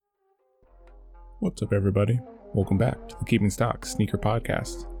What's up, everybody? Welcome back to the Keeping Stock Sneaker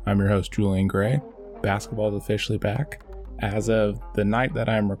Podcast. I'm your host, Julian Gray. Basketball is officially back. As of the night that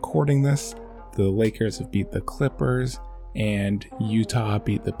I'm recording this, the Lakers have beat the Clippers and Utah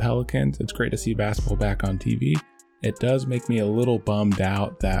beat the Pelicans. It's great to see basketball back on TV. It does make me a little bummed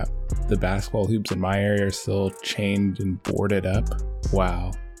out that the basketball hoops in my area are still chained and boarded up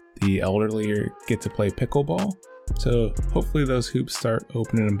while the elderly get to play pickleball. So hopefully those hoops start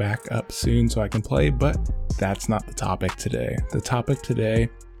opening them back up soon so I can play, but that's not the topic today. The topic today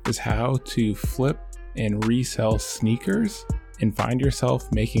is how to flip and resell sneakers and find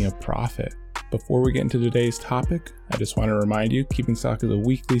yourself making a profit. Before we get into today's topic, I just want to remind you, Keeping Stock is a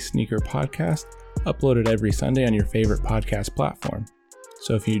weekly sneaker podcast uploaded every Sunday on your favorite podcast platform.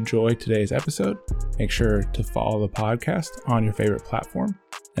 So if you enjoyed today's episode, make sure to follow the podcast on your favorite platform,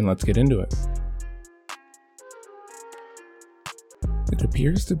 and let's get into it. It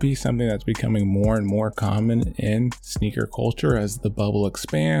appears to be something that's becoming more and more common in sneaker culture as the bubble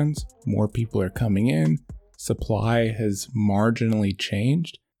expands, more people are coming in, supply has marginally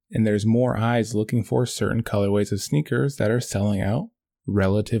changed, and there's more eyes looking for certain colorways of sneakers that are selling out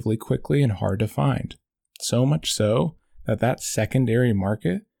relatively quickly and hard to find. So much so that secondary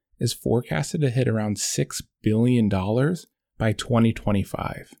market is forecasted to hit around $6 billion by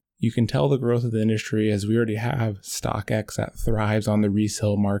 2025. You can tell the growth of the industry as we already have StockX that thrives on the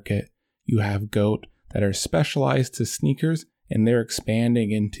resale market. You have GOAT that are specialized to sneakers and they're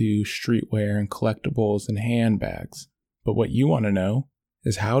expanding into streetwear and collectibles and handbags. But what you want to know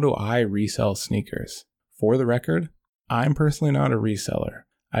is, how do I resell sneakers? For the record, I'm personally not a reseller.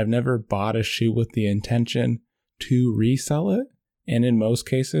 I've never bought a shoe with the intention to resell it. And in most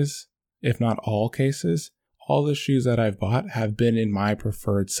cases, if not all cases, all the shoes that I've bought have been in my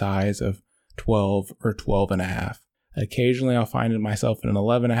preferred size of 12 or 12 and a half. Occasionally I'll find myself in an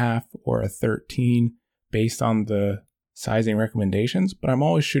 11 and a half or a 13 based on the sizing recommendations, but I'm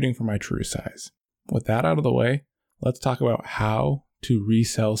always shooting for my true size. With that out of the way, let's talk about how to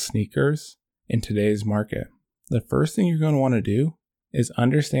resell sneakers in today's market. The first thing you're going to want to do is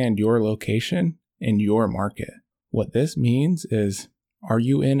understand your location and your market. What this means is, are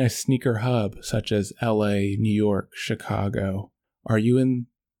you in a sneaker hub such as LA, New York, Chicago? Are you in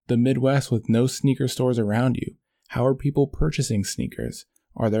the Midwest with no sneaker stores around you? How are people purchasing sneakers?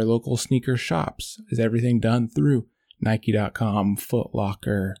 Are there local sneaker shops? Is everything done through Nike.com, Foot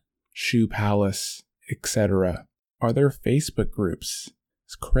Locker, Shoe Palace, etc.? Are there Facebook groups?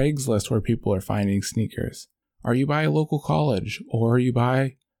 Is Craigslist where people are finding sneakers? Are you by a local college, or are you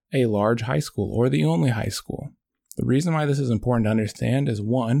by a large high school or the only high school? The reason why this is important to understand is,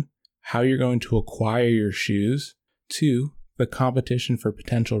 1, how you're going to acquire your shoes, 2, the competition for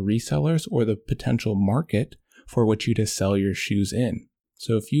potential resellers or the potential market for which you to sell your shoes in.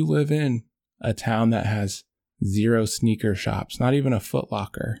 So if you live in a town that has 0 sneaker shops, not even a Foot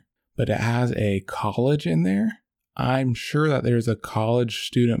Locker, but it has a college in there, I'm sure that there's a college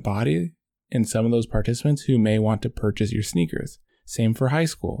student body in some of those participants who may want to purchase your sneakers. Same for high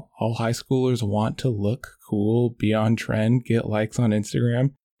school. All high schoolers want to look cool, be on trend, get likes on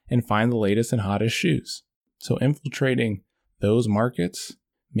Instagram, and find the latest and hottest shoes. So infiltrating those markets,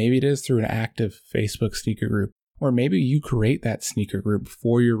 maybe it is through an active Facebook sneaker group, or maybe you create that sneaker group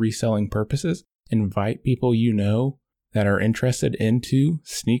for your reselling purposes, invite people you know that are interested into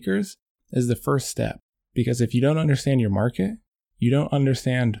sneakers, is the first step. Because if you don't understand your market, you don't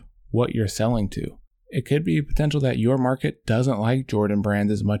understand what you're selling to. It could be potential that your market doesn't like Jordan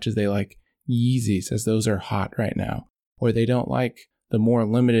brands as much as they like Yeezys, as those are hot right now. Or they don't like the more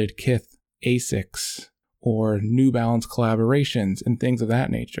limited Kith Asics or New Balance collaborations and things of that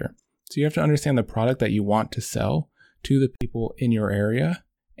nature. So you have to understand the product that you want to sell to the people in your area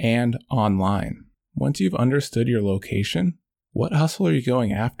and online. Once you've understood your location, what hustle are you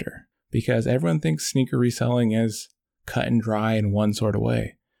going after? Because everyone thinks sneaker reselling is cut and dry in one sort of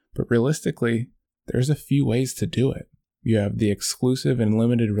way. But realistically, there's a few ways to do it. You have the exclusive and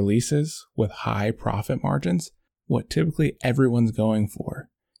limited releases with high profit margins, what typically everyone's going for.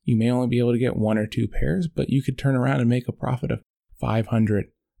 You may only be able to get 1 or 2 pairs, but you could turn around and make a profit of $500,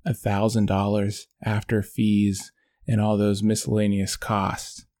 $1,000 after fees and all those miscellaneous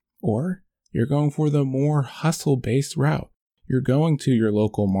costs. Or you're going for the more hustle-based route. You're going to your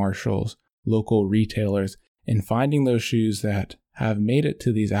local Marshalls, local retailers, and finding those shoes that have made it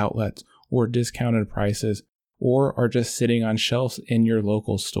to these outlets or discounted prices, or are just sitting on shelves in your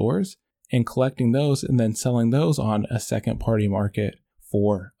local stores, and collecting those and then selling those on a second party market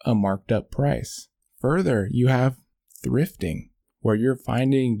for a marked up price. Further, you have thrifting, where you're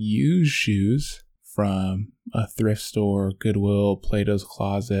finding used shoes from a thrift store, Goodwill, Plato's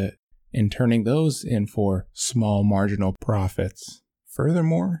Closet, and turning those in for small marginal profits.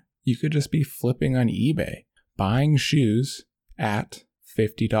 Furthermore, you could just be flipping on eBay, buying shoes at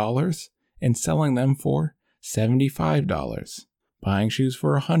 $50 and selling them for $75. Buying shoes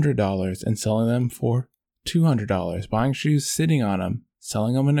for $100 and selling them for $200. Buying shoes, sitting on them,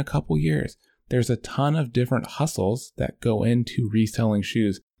 selling them in a couple years. There's a ton of different hustles that go into reselling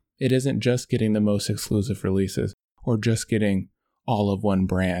shoes. It isn't just getting the most exclusive releases or just getting all of one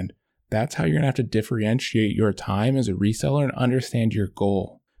brand. That's how you're going to have to differentiate your time as a reseller and understand your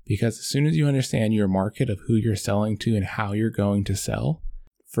goal. Because as soon as you understand your market of who you're selling to and how you're going to sell,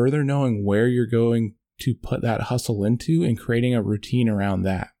 further knowing where you're going to put that hustle into and creating a routine around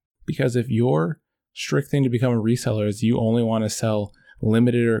that. Because if your strict thing to become a reseller is you only want to sell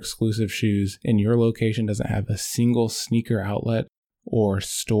limited or exclusive shoes and your location doesn't have a single sneaker outlet or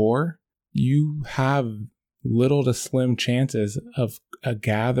store, you have little to slim chances of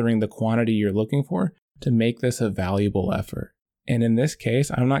gathering the quantity you're looking for to make this a valuable effort. And in this case,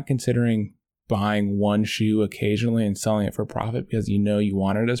 I'm not considering buying one shoe occasionally and selling it for profit because you know you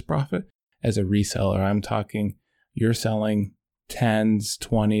want it as profit. As a reseller, I'm talking you're selling 10s,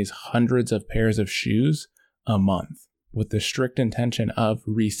 20s, hundreds of pairs of shoes a month with the strict intention of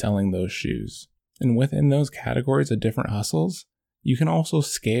reselling those shoes. And within those categories of different hustles, you can also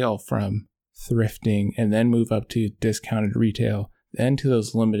scale from thrifting and then move up to discounted retail, then to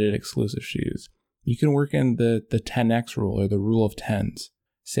those limited exclusive shoes. You can work in the 10x rule or the rule of tens.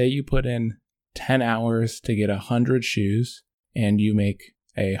 Say you put in 10 hours to get 100 shoes and you make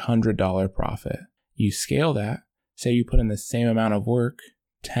a $100 profit. You scale that. Say you put in the same amount of work,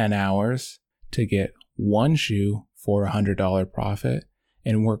 10 hours to get one shoe for a $100 profit,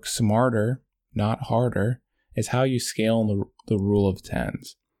 and work smarter, not harder, is how you scale in the rule of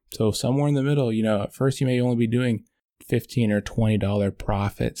tens. So somewhere in the middle, at first you may only be doing $15 or $20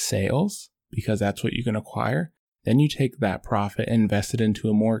 profit sales because that's what you can acquire. Then you take that profit and invest it into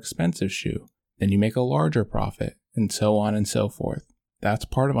a more expensive shoe. Then you make a larger profit, and so on and so forth. That's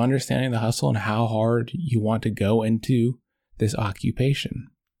part of understanding the hustle and how hard you want to go into this occupation.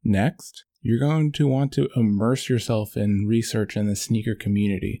 Next, you're going to want to immerse yourself in research in the sneaker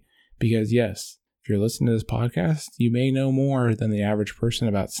community. Because yes, if you're listening to this podcast, you may know more than the average person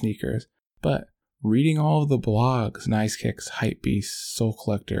about sneakers. But reading all of the blogs, Nice Kicks, Hypebeast, Soul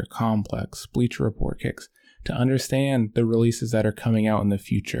Collector, Complex, Bleacher Report Kicks, to understand the releases that are coming out in the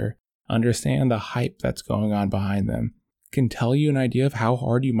future, understand the hype that's going on behind them, can tell you an idea of how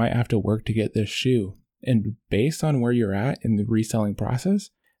hard you might have to work to get this shoe. And based on where you're at in the reselling process,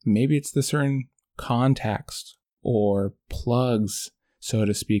 maybe it's the certain contacts or plugs, so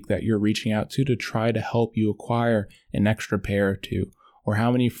to speak, that you're reaching out to try to help you acquire an extra pair or two, or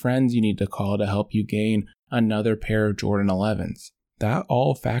how many friends you need to call to help you gain another pair of Jordan 11s. That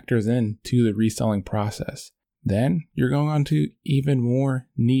all factors into the reselling process. Then you're going on to even more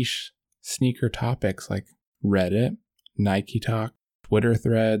niche sneaker topics like Reddit, Nike Talk, Twitter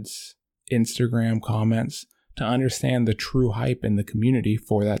threads, Instagram comments to understand the true hype in the community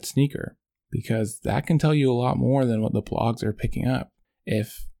for that sneaker, because that can tell you a lot more than what the blogs are picking up.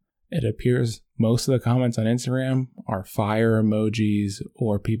 If it appears most of the comments on Instagram are fire emojis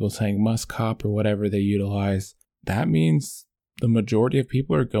or people saying must cop or whatever they utilize, that means the majority of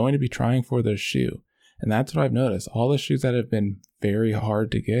people are going to be trying for this shoe. And that's what I've noticed. All the shoes that have been very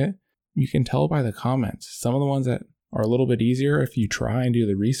hard to get, you can tell by the comments. Some of the ones that are a little bit easier if you try and do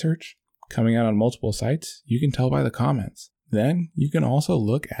the research, coming out on multiple sites, you can tell by the comments. Then you can also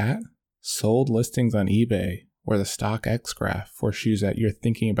look at sold listings on eBay or the StockX graph for shoes that you're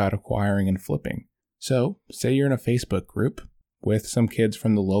thinking about acquiring and flipping. So say you're in a Facebook group with some kids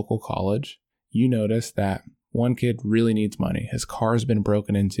from the local college. You notice that one kid really needs money. His car's been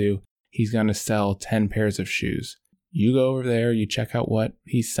broken into. He's going to sell 10 pairs of shoes. You go over there, you check out what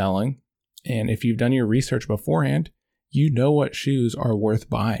he's selling. And if you've done your research beforehand, you know what shoes are worth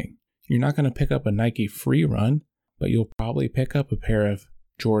buying. You're not going to pick up a Nike Free Run, but you'll probably pick up a pair of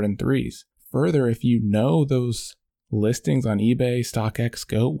Jordan 3s. Further, if you know those listings on eBay, StockX,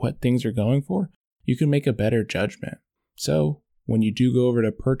 Go, what things are going for, you can make a better judgment. So when you do go over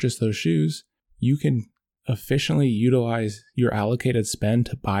to purchase those shoes, you can efficiently utilize your allocated spend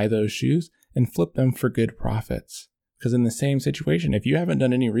to buy those shoes and flip them for good profits. Because in the same situation, if you haven't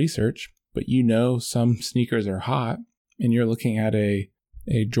done any research, but you know some sneakers are hot, and you're looking at a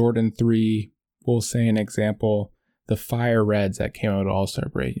Jordan 3, we'll say an example, the Fire Reds that came out at All-Star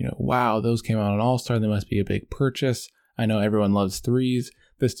break. Wow, those came out on All-Star. They must be a big purchase. I know everyone loves 3s.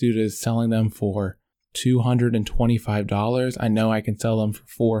 This dude is selling them for $225. I know I can sell them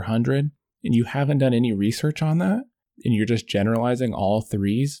for $400. And you haven't done any research on that, and you're just generalizing all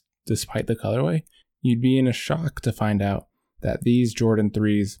 3s despite the colorway, you'd be in a shock to find out that these Jordan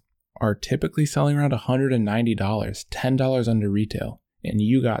 3s are typically selling around $190, $10 under retail, and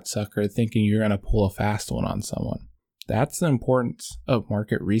you got suckered thinking you're going to pull a fast one on someone. That's the importance of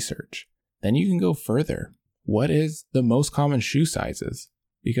market research. Then you can go further. What is the most common shoe sizes?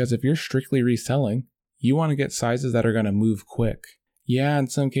 Because if you're strictly reselling, you want to get sizes that are going to move quick. Yeah, in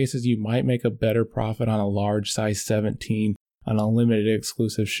some cases you might make a better profit on a large size 17, on a limited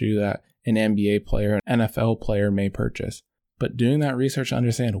exclusive shoe that an NBA player, an NFL player may purchase. But doing that research to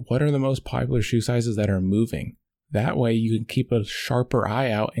understand what are the most popular shoe sizes that are moving. That way you can keep a sharper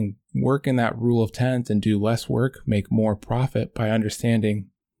eye out and work in that rule of tens and do less work, make more profit by understanding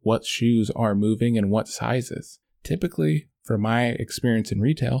what shoes are moving and what sizes. Typically, from my experience in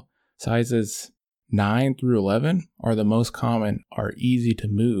retail, sizes 9 through 11 are the most common, are easy to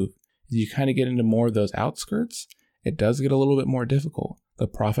move. As you kind of get into more of those outskirts, it does get a little bit more difficult. The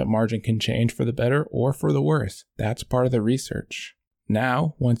profit margin can change for the better or for the worse. That's part of the research.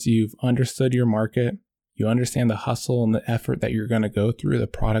 Now, once you've understood your market, you understand the hustle and the effort that you're going to go through, the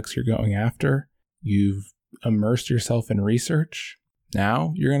products you're going after, you've immersed yourself in research.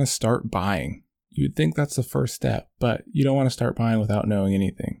 Now you're going to start buying. You'd think that's the first step, but you don't want to start buying without knowing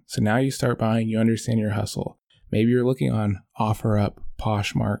anything. So now you start buying, you understand your hustle. Maybe you're looking on OfferUp,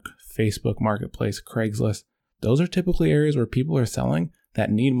 Poshmark, Facebook Marketplace, Craigslist. Those are typically areas where people are selling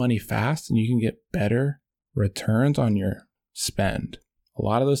that need money fast and you can get better returns on your spend. A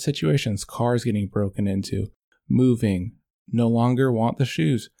lot of those situations, cars getting broken into, moving, no longer want the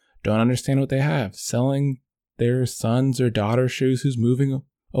shoes, don't understand what they have, selling their son's or daughter's shoes who's moving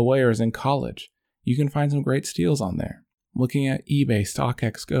away or is in college. You can find some great steals on there. Looking at eBay,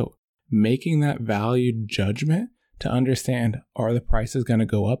 StockX, Go, making that valued judgment to understand, are the prices going to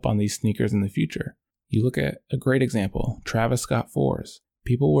go up on these sneakers in the future? You look at a great example, Travis Scott 4s.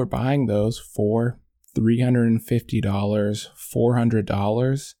 People were buying those for $350,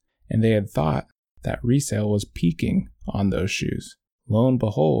 $400, and they had thought that resale was peaking on those shoes. Lo and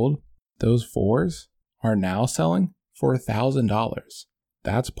behold, those 4s are now selling for $1,000.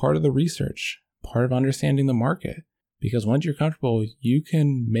 That's part of the research, part of understanding the market. Because once you're comfortable, you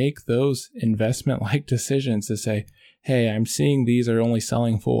can make those investment-like decisions to say, hey, I'm seeing these are only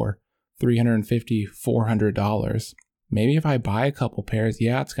selling for $350, $400. Maybe if I buy a couple pairs,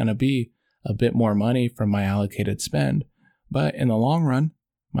 yeah, it's going to be a bit more money from my allocated spend. But in the long run,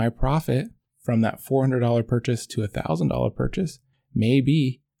 my profit from that $400 purchase to $1,000 purchase may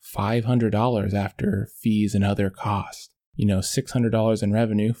be $500 after fees and other costs. $600 in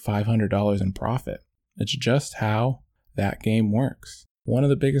revenue, $500 in profit. It's just how that game works. One of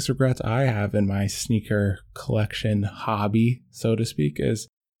the biggest regrets I have in my sneaker collection hobby, so to speak, is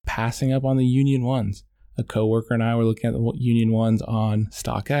passing up on the Union Ones. A coworker and I were looking at the Union Ones on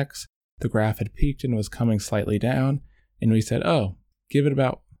StockX. The graph had peaked and was coming slightly down. And we said, give it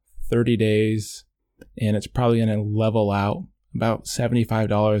about 30 days and it's probably going to level out about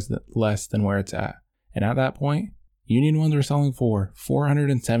 $75 less than where it's at. And at that point, Union Ones were selling for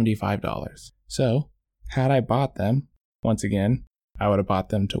 $475. So had I bought them, once again, I would have bought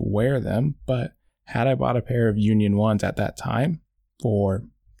them to wear them. But had I bought a pair of Union Ones at that time for,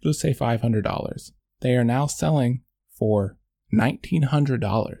 let's say $500, they are now selling for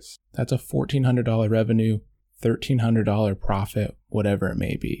 $1,900. That's a $1,400 revenue, $1,300 profit, whatever it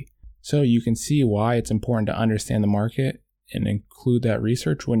may be. So you can see why it's important to understand the market and include that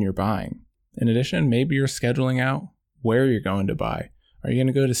research when you're buying. In addition, maybe you're scheduling out where you're going to buy. Are you going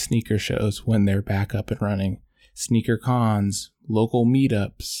to go to sneaker shows when they're back up and running? Sneaker cons, local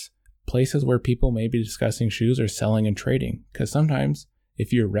meetups, places where people may be discussing shoes or selling and trading. Because sometimes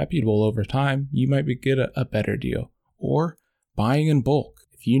if you're reputable over time, you might get a better deal. Or buying in bulk.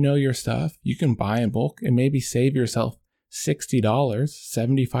 If you know your stuff, you can buy in bulk and maybe save yourself $60,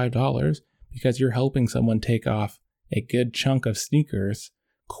 $75 because you're helping someone take off a good chunk of sneakers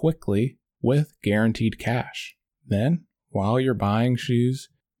quickly with guaranteed cash. Then, while you're buying shoes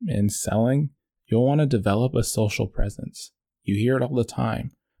and selling, you'll want to develop a social presence. You hear it all the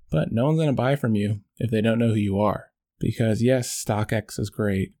time, but no one's going to buy from you if they don't know who you are. Because yes, StockX is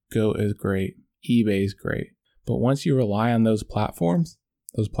great, Go is great, eBay is great. But once you rely on those platforms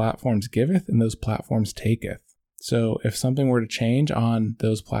giveth and those platforms taketh. So if something were to change on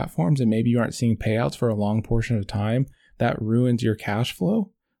those platforms and maybe you aren't seeing payouts for a long portion of time, that ruins your cash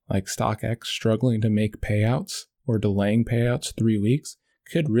flow, like StockX struggling to make payouts or delaying payouts 3 weeks,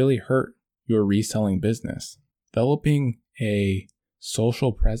 could really hurt your reselling business. Developing a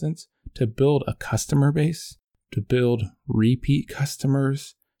social presence to build a customer base, to build repeat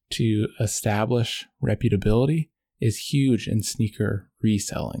customers, to establish reputability is huge in sneaker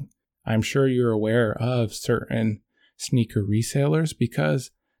reselling. I'm sure you're aware of certain sneaker resellers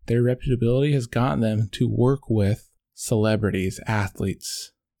because their reputability has gotten them to work with celebrities,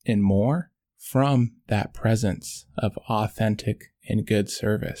 athletes, and more from that presence of authentic and good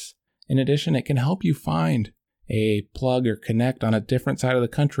service. In addition, it can help you find a plug or connect on a different side of the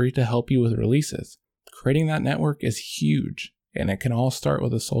country to help you with releases. Creating that network is huge, and it can all start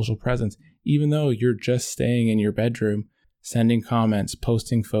with a social presence, even though you're just staying in your bedroom, sending comments,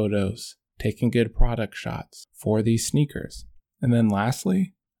 posting photos, taking good product shots for these sneakers. And then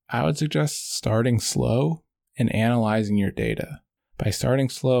lastly, I would suggest starting slow and analyzing your data. By starting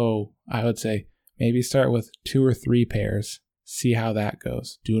slow, I would say maybe start with 2 or 3 pairs, see how that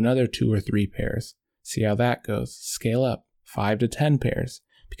goes. Do another 2 or 3 pairs, see how that goes. Scale up 5 to 10 pairs,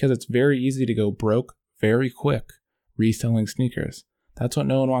 because it's very easy to go broke very quick reselling sneakers. That's what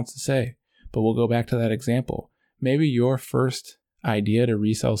no one wants to say, but we'll go back to that example. Maybe your first idea to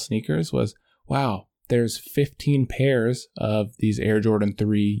resell sneakers was, wow, there's 15 pairs of these Air Jordan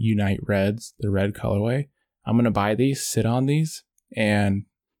 3 Unite Reds, the red colorway. I'm going to buy these, sit on these, and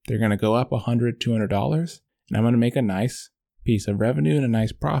they're going to go up $100, $200, and I'm going to make a nice piece of revenue and a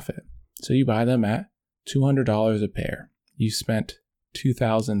nice profit. So you buy them at $200 a pair. You spent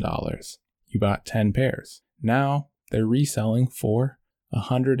 $2,000. You bought 10 pairs. Now they're reselling for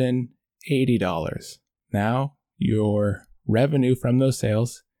 $180. Now your revenue from those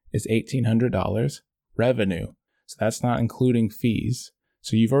sales is $1,800 revenue. So that's not including fees.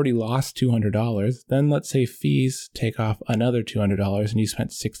 So you've already lost $200. Then let's say fees take off another $200 and you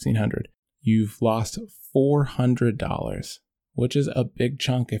spent $1,600. You've lost $400, which is a big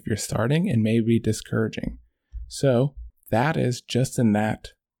chunk if you're starting and may be discouraging. So that is just in that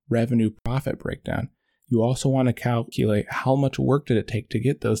revenue profit breakdown. You also want to calculate how much work did it take to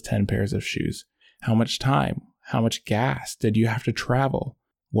get those 10 pairs of shoes? How much time? How much gas did you have to travel?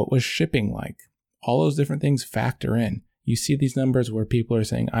 What was shipping like? All those different things factor in. You see these numbers where people are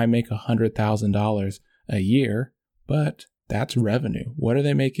saying, I make $100,000 a year, but that's revenue. What are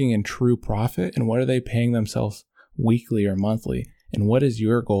they making in true profit? And what are they paying themselves weekly or monthly? And what is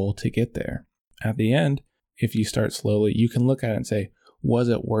your goal to get there? At the end, if you start slowly, you can look at it and say, was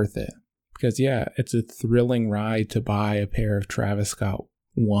it worth it? Because yeah, it's a thrilling ride to buy a pair of Travis Scott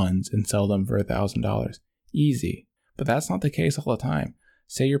ones and sell them for $1,000. Easy. But that's not the case all the time.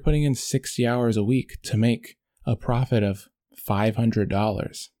 Say you're putting in 60 hours a week to make a profit of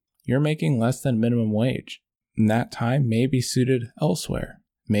 $500. You're making less than minimum wage. And that time may be suited elsewhere.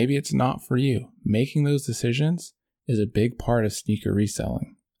 Maybe it's not for you. Making those decisions is a big part of sneaker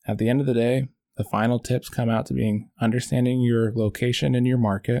reselling. At the end of the day, the final tips come out to being understanding your location in your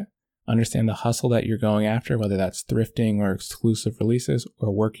market, understand the hustle that you're going after, whether that's thrifting or exclusive releases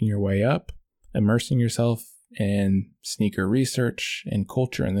or working your way up, immersing yourself in sneaker research and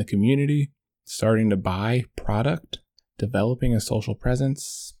culture in the community, starting to buy product, developing a social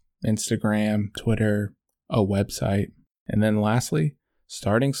presence, Instagram, Twitter, a website, and then lastly,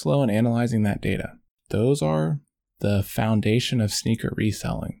 starting slow and analyzing that data. Those are the foundation of sneaker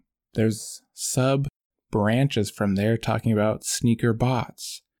reselling. There's sub branches from there talking about sneaker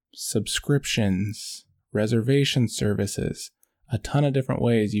bots, subscriptions, reservation services, a ton of different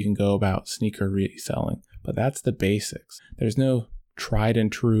ways you can go about sneaker reselling, but that's the basics. There's no tried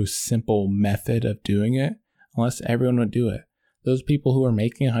and true simple method of doing it unless everyone would do it. Those people who are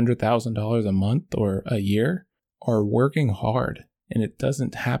making $100,000 a month or a year are working hard, and it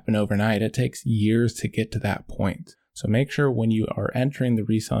doesn't happen overnight. It takes years to get to that point. So make sure when you are entering the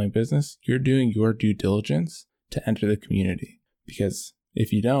reselling business, you're doing your due diligence to enter the community. Because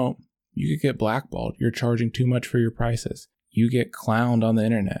if you don't, you could get blackballed. You're charging too much for your prices. You get clowned on the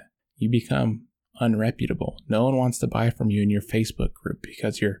internet. You become unreputable. No one wants to buy from you in your Facebook group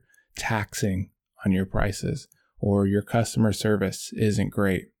because you're taxing on your prices or your customer service isn't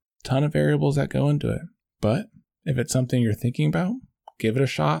great. Ton of variables that go into it. But if it's something you're thinking about, give it a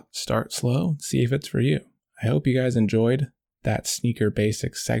shot, start slow, see if it's for you. I hope you guys enjoyed that sneaker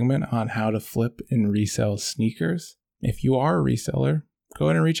basics segment on how to flip and resell sneakers. If you are a reseller, go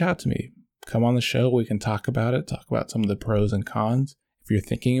ahead and reach out to me. Come on the show. We can talk about it, talk about some of the pros and cons. If you're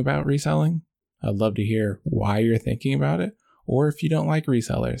thinking about reselling, I'd love to hear why you're thinking about it. Or if you don't like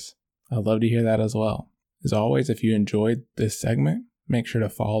resellers, I'd love to hear that as well. As always, if you enjoyed this segment, make sure to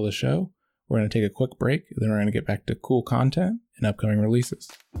follow the show. We're going to take a quick break, then we're going to get back to cool content and upcoming releases.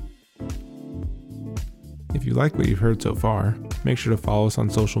 If you like what you've heard so far, make sure to follow us on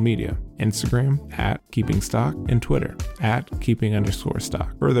social media, Instagram @KeepingStock and Twitter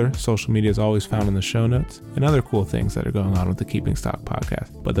 @Keeping_Stock. Further, social media is always found in the show notes and other cool things that are going on with the Keeping Stock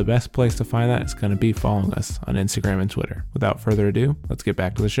podcast. But the best place to find that is going to be following us on Instagram and Twitter. Without further ado, let's get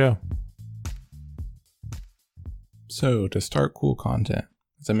back to the show. So to start cool content,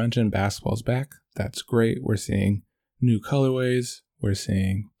 as I mentioned, basketball's back. That's great. We're seeing new colorways. We're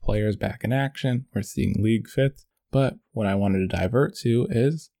seeing players back in action. We're seeing league fits. But what I wanted to divert to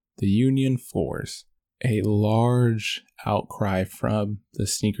is the Union 4s. A large outcry from the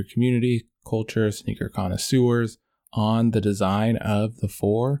sneaker community, culture, sneaker connoisseurs on the design of the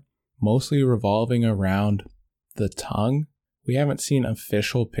 4, mostly revolving around the tongue. We haven't seen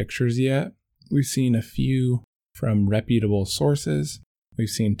official pictures yet. We've seen a few from reputable sources. We've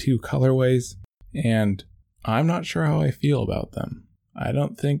seen 2 colorways, and I'm not sure how I feel about them. I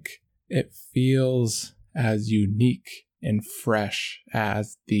don't think it feels as unique and fresh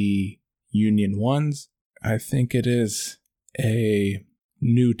as the Union 1s. I think it is a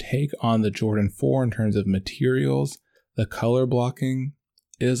new take on the Jordan 4 in terms of materials. The color blocking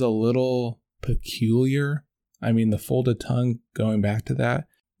is a little peculiar. I mean, the folded tongue, going back to that,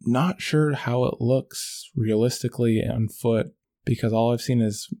 not sure how it looks realistically on foot, because all I've seen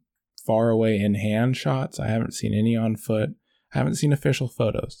is far away in hand shots. I haven't seen any on foot. I haven't seen official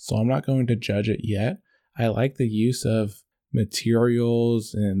photos, so I'm not going to judge it yet. I like the use of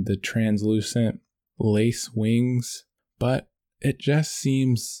materials and the translucent lace wings, but it just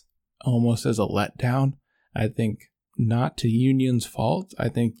seems almost as a letdown. I think not to Union's fault. I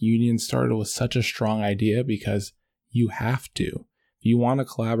think Union started with such a strong idea because you have to. If you want a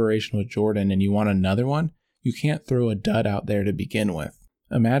collaboration with Jordan and you want another one, you can't throw a dud out there to begin with.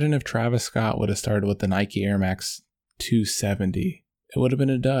 Imagine if Travis Scott would have started with the Nike Air Max 270. It would have been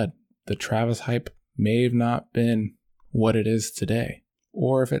a dud. The Travis hype may have not been what it is today.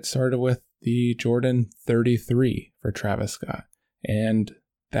 Or if it started with the Jordan 33 for Travis Scott. And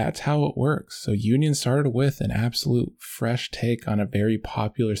that's how it works. So Union started with an absolute fresh take on a very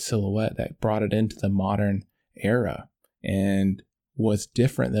popular silhouette that brought it into the modern era and was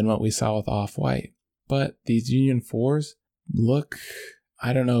different than what we saw with Off-White. But these Union 4s look,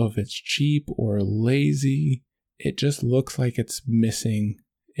 I don't know if it's cheap or lazy. It just looks like it's missing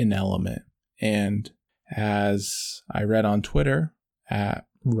an element. And as I read on Twitter,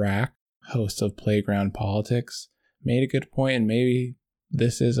 @Rack, host of Playground Politics, made a good point, and maybe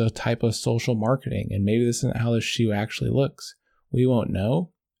this is a type of social marketing, and maybe this isn't how the shoe actually looks. We won't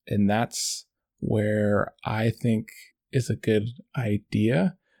know, and that's where I think is a good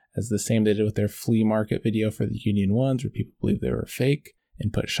idea, as the same they did with their flea market video for the Union 1s, where people believe they were fake,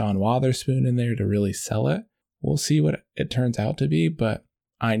 and put Sean Wotherspoon in there to really sell it. We'll see what it turns out to be, but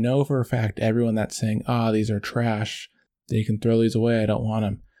I know for a fact everyone that's saying, these are trash, they can throw these away, I don't want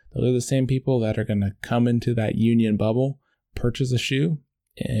them. Those are the same people that are going to come into that Union bubble, purchase a shoe,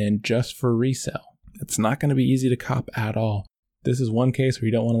 and just for resale. It's not going to be easy to cop at all. This is one case where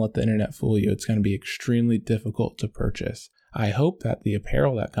you don't want to let the internet fool you. It's going to be extremely difficult to purchase. I hope that the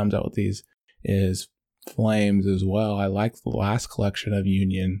apparel that comes out with these is flames as well. I like the last collection of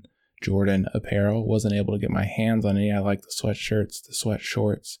Union Jordan apparel. Wasn't able to get my hands on any. I like the sweatshirts, the sweat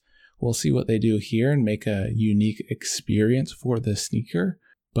shorts. We'll see what they do here and make a unique experience for the sneaker,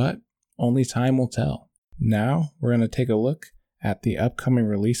 but only time will tell. Now we're going to take a look at the upcoming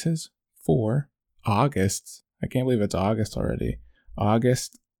releases for August. I can't believe it's August already.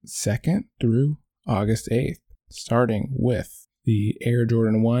 August 2nd through August 8th, starting with the Air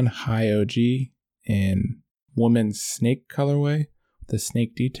Jordan 1 High OG in women's snake colorway. The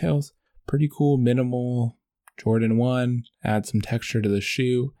snake details, pretty cool, minimal Jordan 1, add some texture to the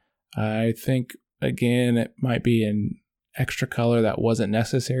shoe. I think, again, it might be an extra color that wasn't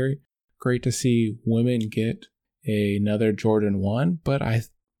necessary. Great to see women get another Jordan 1, but I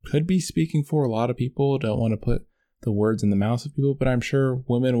could be speaking for a lot of people. Don't want to put the words in the mouths of people, but I'm sure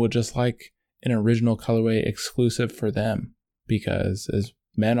women would just like an original colorway exclusive for them, because as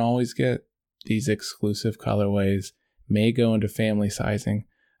men always get these exclusive colorways, may go into family sizing.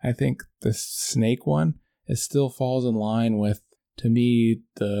 I think the snake one, it still falls in line with, to me,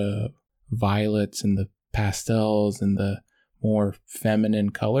 the violets and the pastels and the more feminine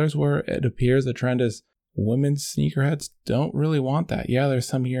colors, where it appears the trend is women's sneakerheads don't really want that. Yeah, there's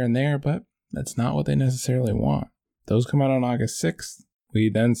some here and there, but that's not what they necessarily want. Those come out on August 6th. We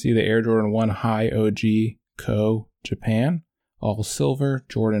then see the Air Jordan 1 High OG Co. Japan, all silver,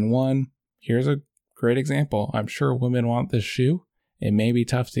 Jordan 1. Here's a great example. I'm sure women want this shoe. It may be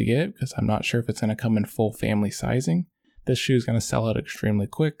tough to get because I'm not sure if it's going to come in full family sizing. This shoe is going to sell out extremely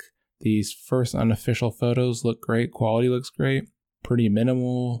quick. These first unofficial photos look great. Quality looks great. Pretty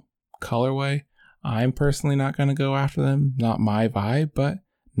minimal colorway. I'm personally not going to go after them. Not my vibe, but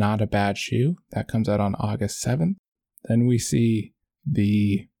not a bad shoe. That comes out on August 7th. Then we see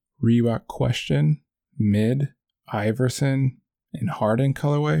the Reebok Question Mid Iverson in Harden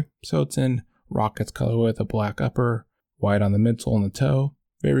colorway. So it's in Rockets colorway with a black upper, white on the midsole and the toe.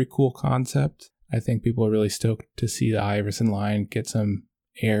 Very cool concept. I think people are really stoked to see the Iverson line get some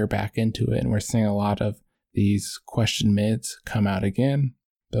air back into it. And we're seeing a lot of these Question Mids come out again.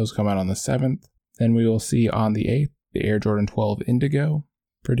 Those come out on the 7th. Then we will see on the 8th, the Air Jordan 12 Indigo.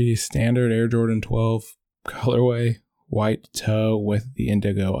 Pretty standard Air Jordan 12 colorway. White toe with the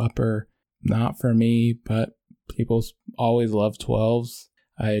indigo upper. Not for me, but people always love 12s.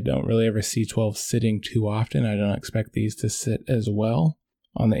 I don't really ever see 12s sitting too often. I don't expect these to sit as well.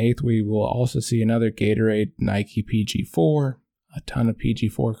 On the 8th, we will also see another Gatorade Nike PG4. A ton of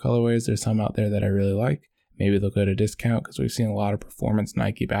PG4 colorways. There's some out there that I really like. Maybe they'll go to discount because we've seen a lot of performance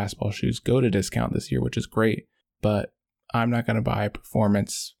Nike basketball shoes go to discount this year, which is great. But I'm not going to buy a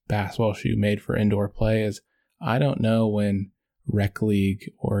performance basketball shoe made for indoor play, as I don't know when rec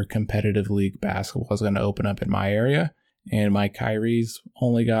league or competitive league basketball is going to open up in my area. And my Kyries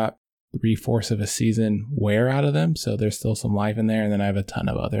only got 3/4 of a season wear out of them, so there's still some life in there. And then I have a ton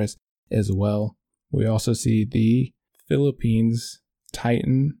of others as well. We also see the Philippines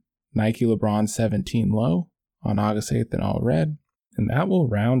Titan Nike LeBron 17 Low on August 8th in all red. And that will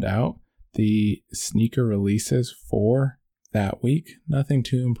round out the sneaker releases for that week. Nothing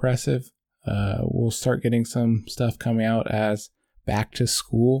too impressive. We'll start getting some stuff coming out as back to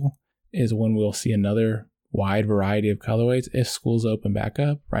school is when we'll see another wide variety of colorways if schools open back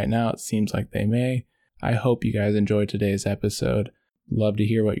up. Right now it seems like they may. I hope you guys enjoyed today's episode. Love to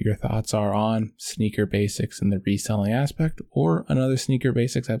hear what your thoughts are on sneaker basics and the reselling aspect, or another sneaker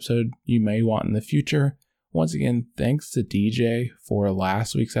basics episode you may want in the future. Once again, thanks to DJ for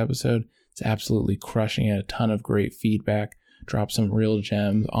last week's episode. It's absolutely crushing it. A ton of great feedback. Drop some real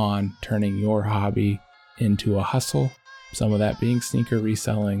gems on turning your hobby into a hustle. Some of that being sneaker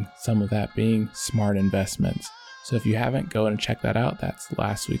reselling, some of that being smart investments. So if you haven't, go and check that out. That's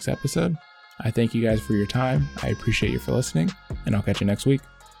last week's episode. I thank you guys for your time. I appreciate you for listening, and I'll catch you next week.